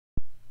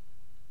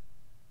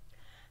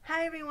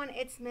Hi everyone,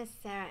 it's Miss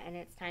Sarah and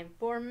it's time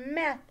for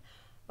math.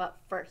 But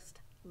first,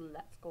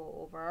 let's go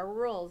over our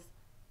rules.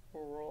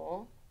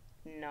 Rule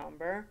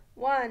number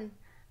 1,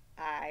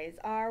 eyes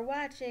are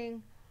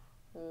watching.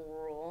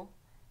 Rule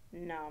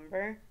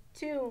number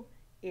 2,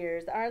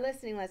 ears are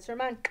listening. Let's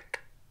remind.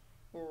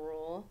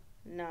 Rule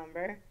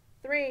number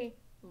 3,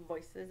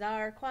 voices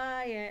are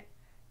quiet.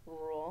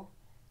 Rule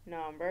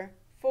number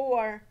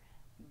 4,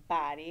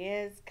 body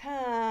is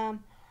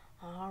calm.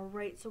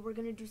 Alright, so we're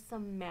going to do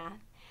some math.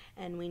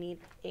 And we need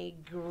a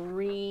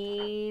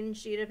green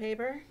sheet of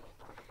paper.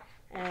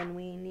 And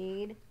we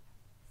need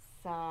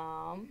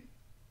some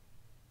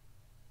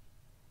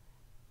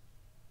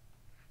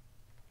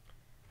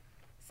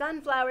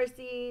sunflower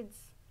seeds.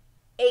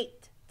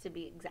 8 to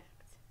be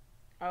exact.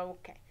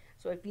 Okay,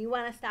 so if you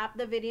want to stop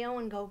the video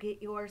and go get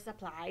your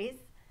supplies,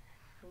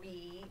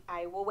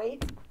 I will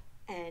wait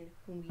and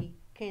we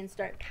can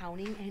start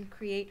counting and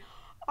create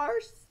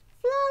our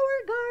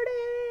flower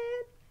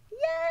garden.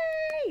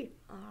 Yay!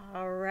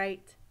 All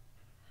right.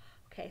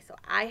 Okay, so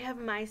I have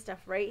my stuff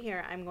right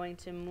here. I'm going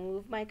to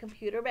move my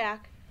computer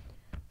back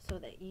so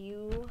that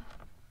you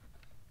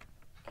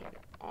can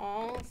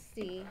all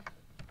see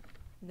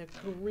the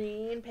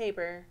green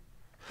paper.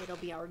 It'll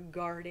be our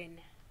garden.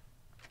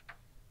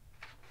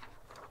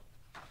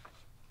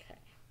 Okay.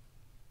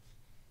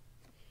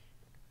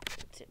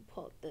 To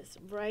put this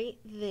right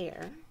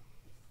there.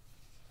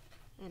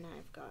 And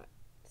I've got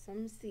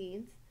some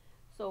seeds.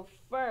 So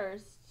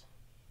first,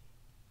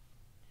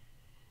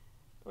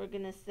 we're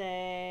gonna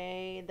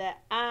say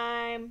that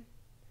I'm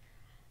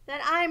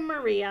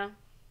Maria,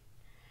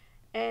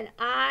 and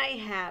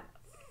I have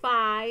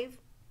 5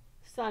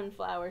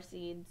 sunflower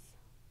seeds,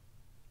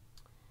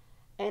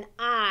 and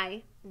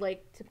I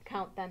like to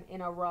count them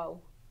in a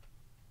row.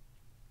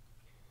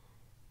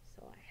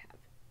 So I have,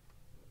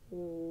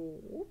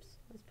 oops,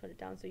 let's put it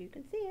down so you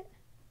can see it,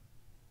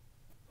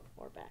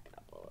 or back it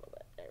up a little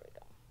bit. There we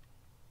go.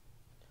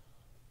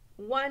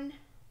 1,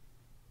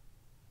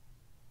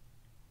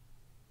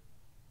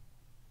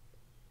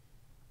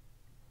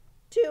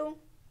 2,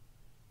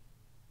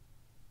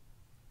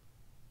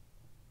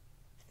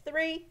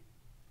 3,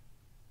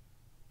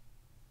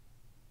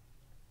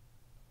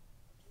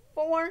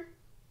 4,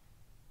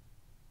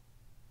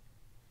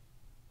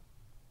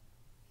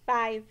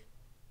 5.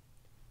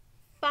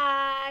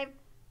 5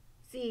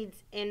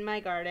 seeds in my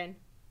garden.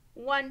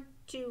 1,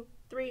 2,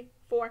 3,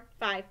 4,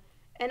 5.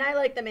 And I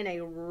like them in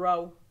a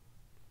row.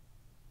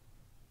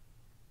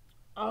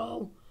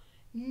 Oh,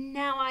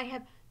 now I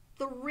have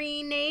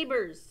 3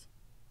 neighbors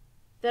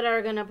that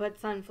are going to put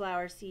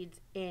sunflower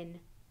seeds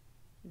in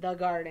the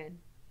garden.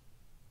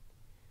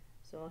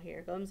 So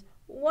here comes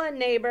 1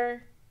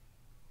 neighbor,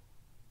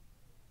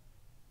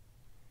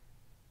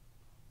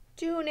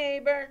 2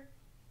 neighbor,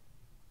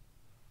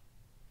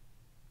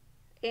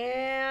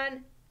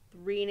 and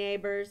 3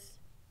 neighbors.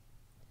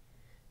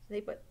 So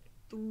they put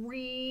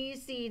 3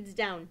 seeds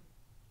down.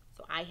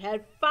 So I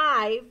had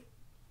 5.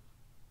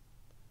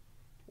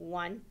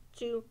 1,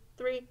 2,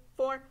 3,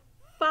 4,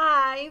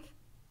 5.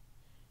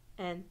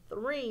 And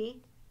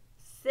 3,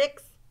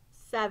 6,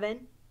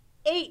 7,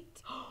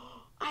 8.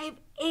 I have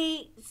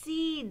 8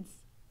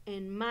 seeds,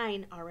 and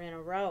mine are in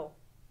a row.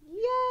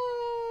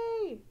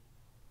 Yay!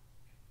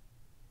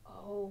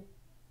 Oh,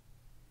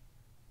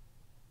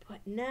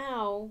 but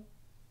now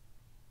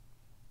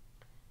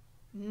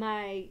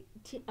my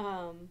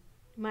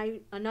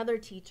another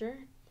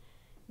teacher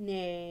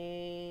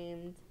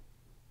named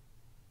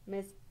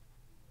Miss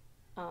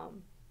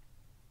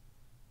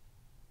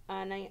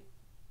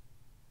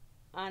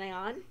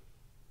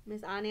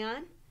Miss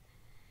Anian,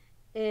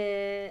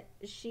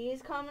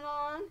 she's coming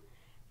on,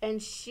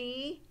 and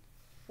she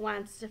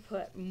wants to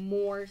put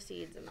more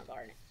seeds in the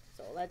garden.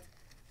 So let's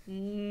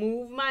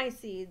move my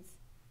seeds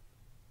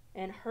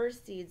and her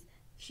seeds.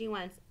 She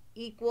wants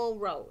equal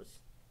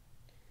rows.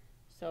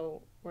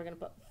 So we're going to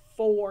put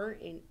 4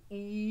 in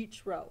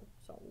each row.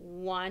 So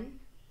 1,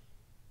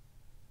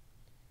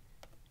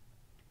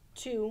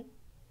 2,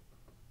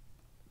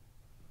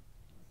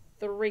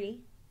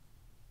 3,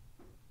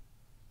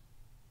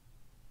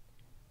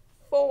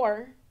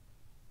 4,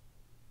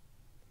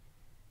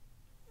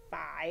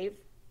 5,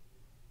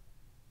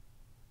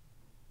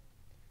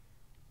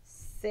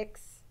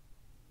 6,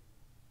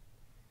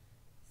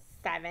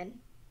 7,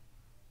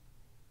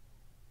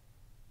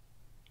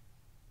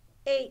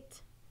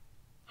 8.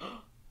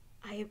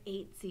 I have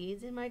 8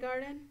 seeds in my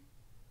garden.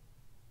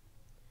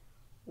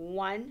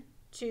 1,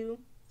 2,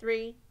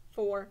 3,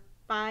 4,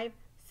 5,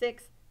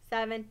 6,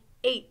 7,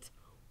 8.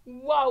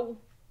 Whoa!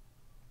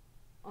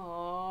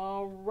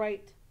 All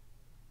right.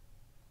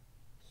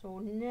 So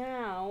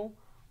now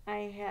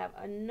I have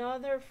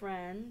another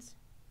friend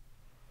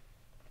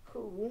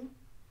who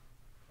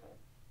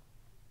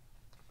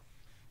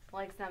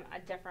likes them a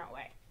different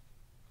way.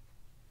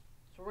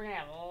 So we're going to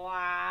have a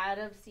lot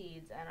of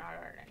seeds in our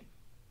garden.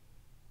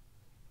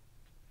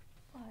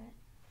 But,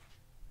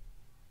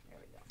 there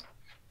we go.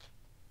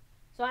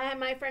 So I have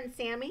my friend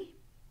Sammy,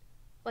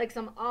 likes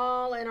them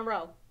all in a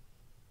row.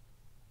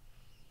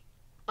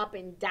 Up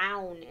and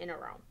down in a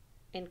row.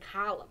 in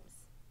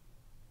columns.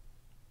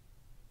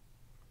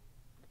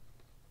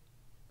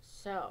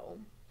 So,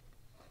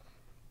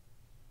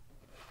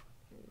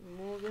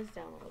 move this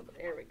down a little bit.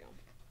 There we go.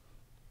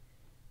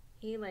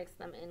 He likes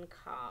them in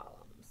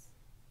columns.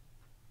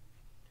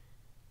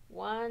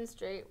 One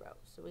straight row.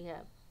 So we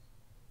have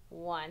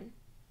 1,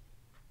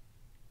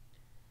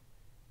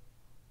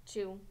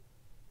 2,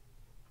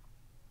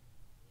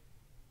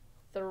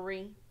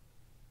 3,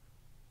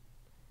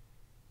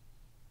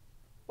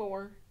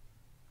 4,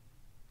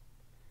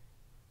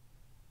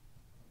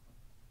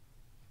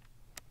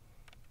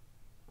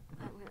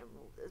 5. I'm going to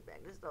move this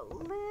back just a little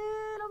bit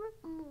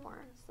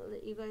more so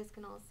that you guys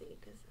can all see,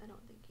 because I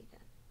don't think you can.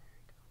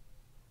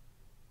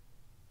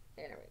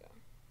 There we go.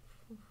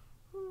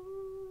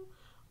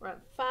 We're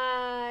at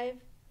 5,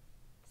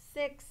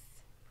 6,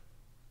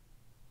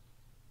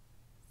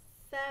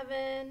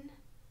 7,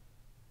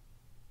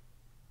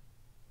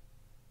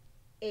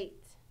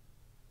 8.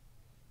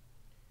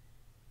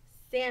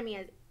 Sammy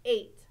has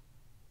 8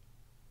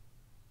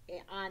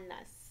 on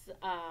the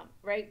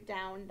right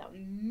down the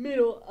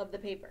middle of the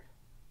paper.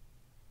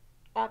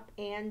 Up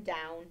and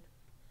down,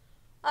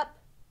 up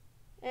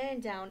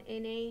and down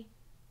in a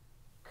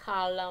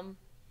column.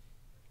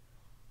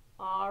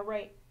 All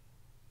right.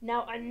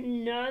 Now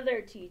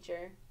another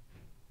teacher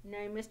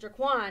named Mr.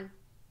 Kwan,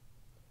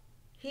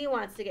 he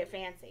wants to get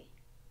fancy.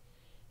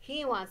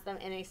 He wants them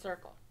in a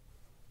circle.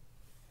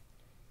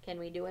 Can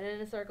we do it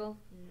in a circle?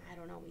 I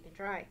don't know. We can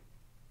try.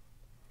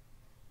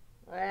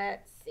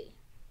 Let's see.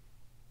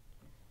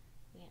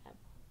 We have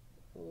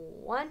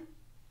 1,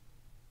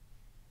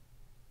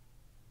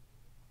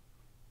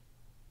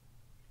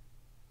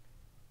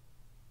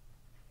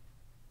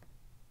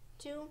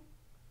 2,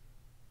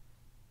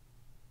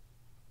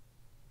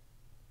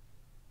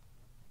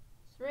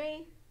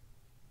 3,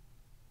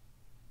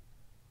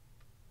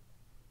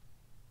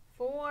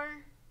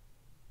 4,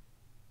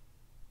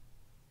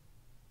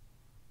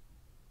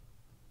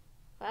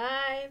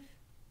 5,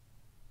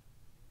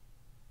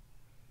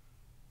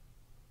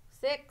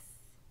 6,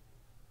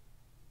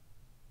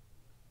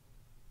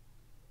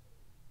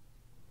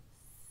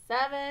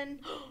 7.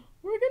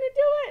 We're gonna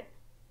do it.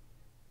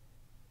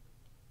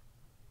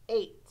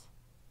 8.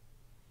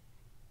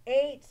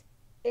 8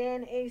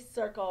 in a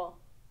circle.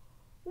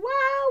 Wow,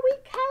 we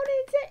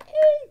counted to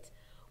 8.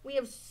 We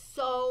have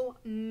so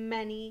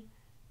many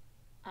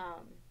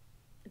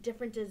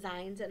different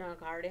designs in our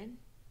garden.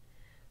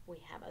 We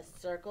have a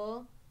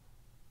circle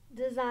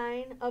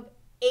design of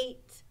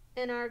 8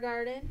 in our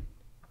garden.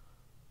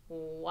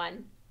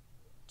 1,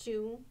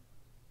 2,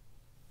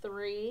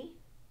 3,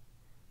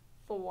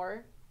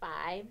 4,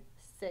 5,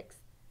 6,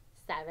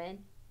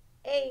 7,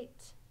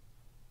 8.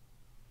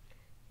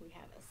 We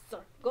have a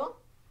circle.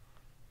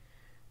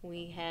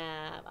 We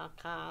have a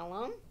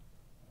column.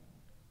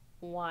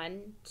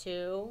 1,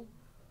 2,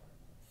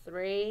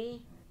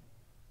 3,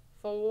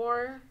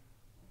 4,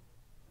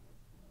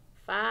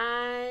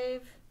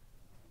 5,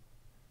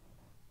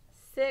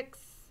 6,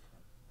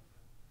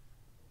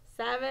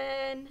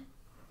 7,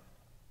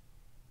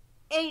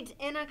 8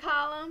 in a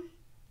column.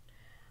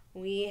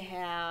 We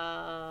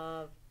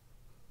have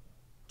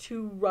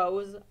 2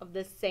 rows of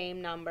the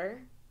same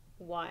number.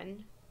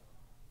 1,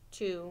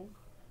 2,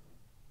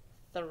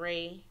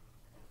 3,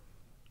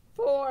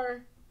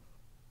 4,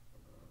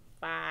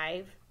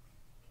 5,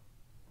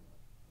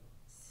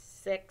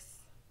 6,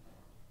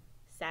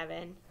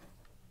 7,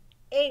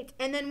 8.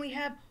 And then we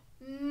have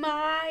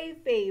my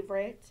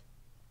favorite.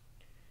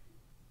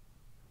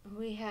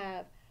 We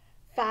have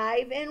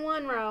 5 in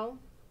one row.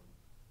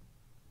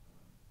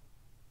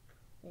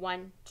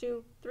 1,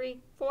 2,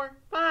 3, 4,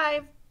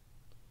 5.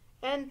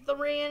 And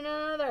 3 in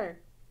another.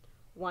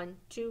 1,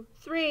 2,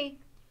 3.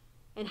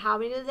 And how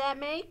many does that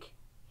make?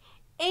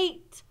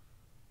 8.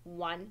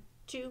 1,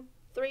 2,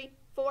 3,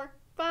 4,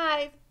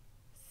 5,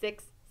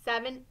 6,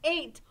 7,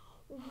 8.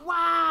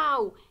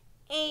 Wow!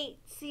 8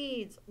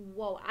 seeds.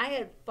 Whoa, I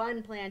had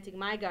fun planting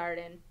my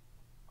garden.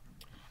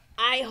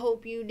 I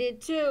hope you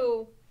did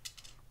too.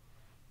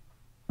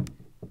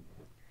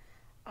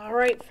 All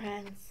right,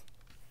 friends.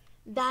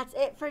 That's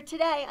it for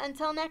today.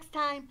 Until next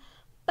time.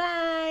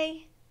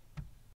 Bye.